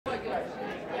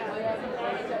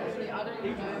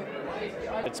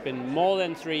It's been more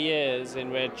than 3 years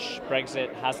in which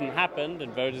Brexit hasn't happened,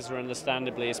 and voters are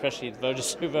understandably, especially the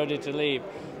voters who voted to leave,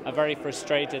 are very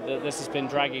frustrated that this has been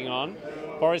dragging on.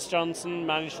 Boris Johnson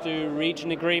managed to reach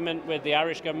an agreement with the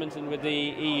Irish government and with the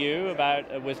EU about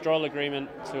a withdrawal agreement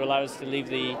to allow us to leave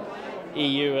the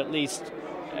EU, at least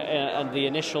and the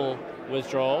initial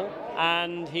withdrawal,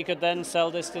 and he could then sell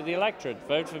this to the electorate.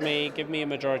 Vote for me, give me a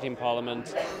majority in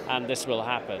Parliament, and this will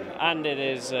happen. And it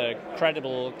is a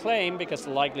credible claim because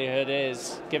the likelihood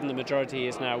is, given the majority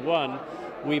is now won,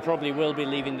 we probably will be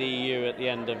leaving the EU at the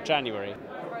end of January.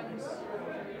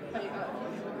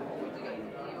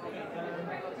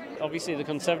 Obviously, the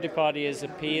Conservative Party has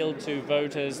appealed to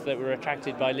voters that were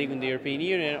attracted by leaving the European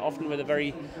Union, often with a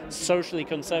very socially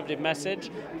conservative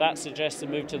message. That suggests a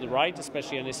move to the right,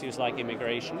 especially on issues like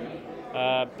immigration.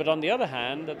 But on the other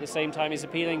hand, at the same time, is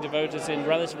appealing to voters in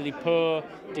relatively poor,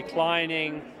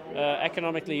 declining,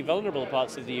 economically vulnerable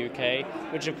parts of the UK,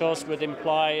 which of course would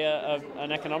imply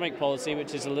an economic policy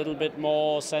which is a little bit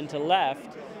more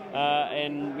centre-left,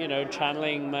 in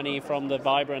channeling money from the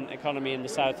vibrant economy in the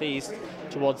southeast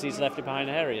towards these left-behind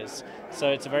areas. So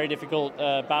it's a very difficult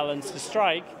balance to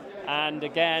strike, and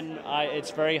again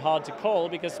it's very hard to call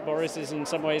because Boris is in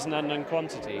some ways an unknown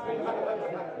quantity.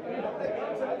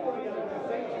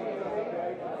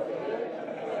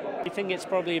 I think it's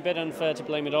probably a bit unfair to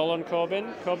blame it all on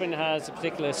Corbyn. Corbyn has a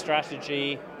particular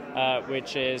strategy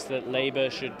which is that Labour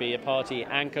should be a party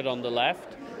anchored on the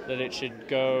left, that it should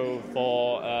go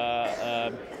for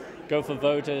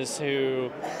voters who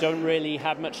don't really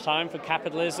have much time for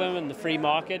capitalism and the free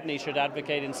market, and he should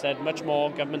advocate instead much more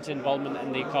government involvement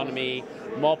in the economy,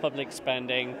 more public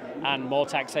spending, and more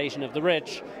taxation of the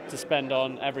rich to spend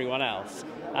on everyone else.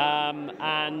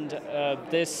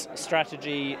 This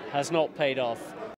strategy has not paid off.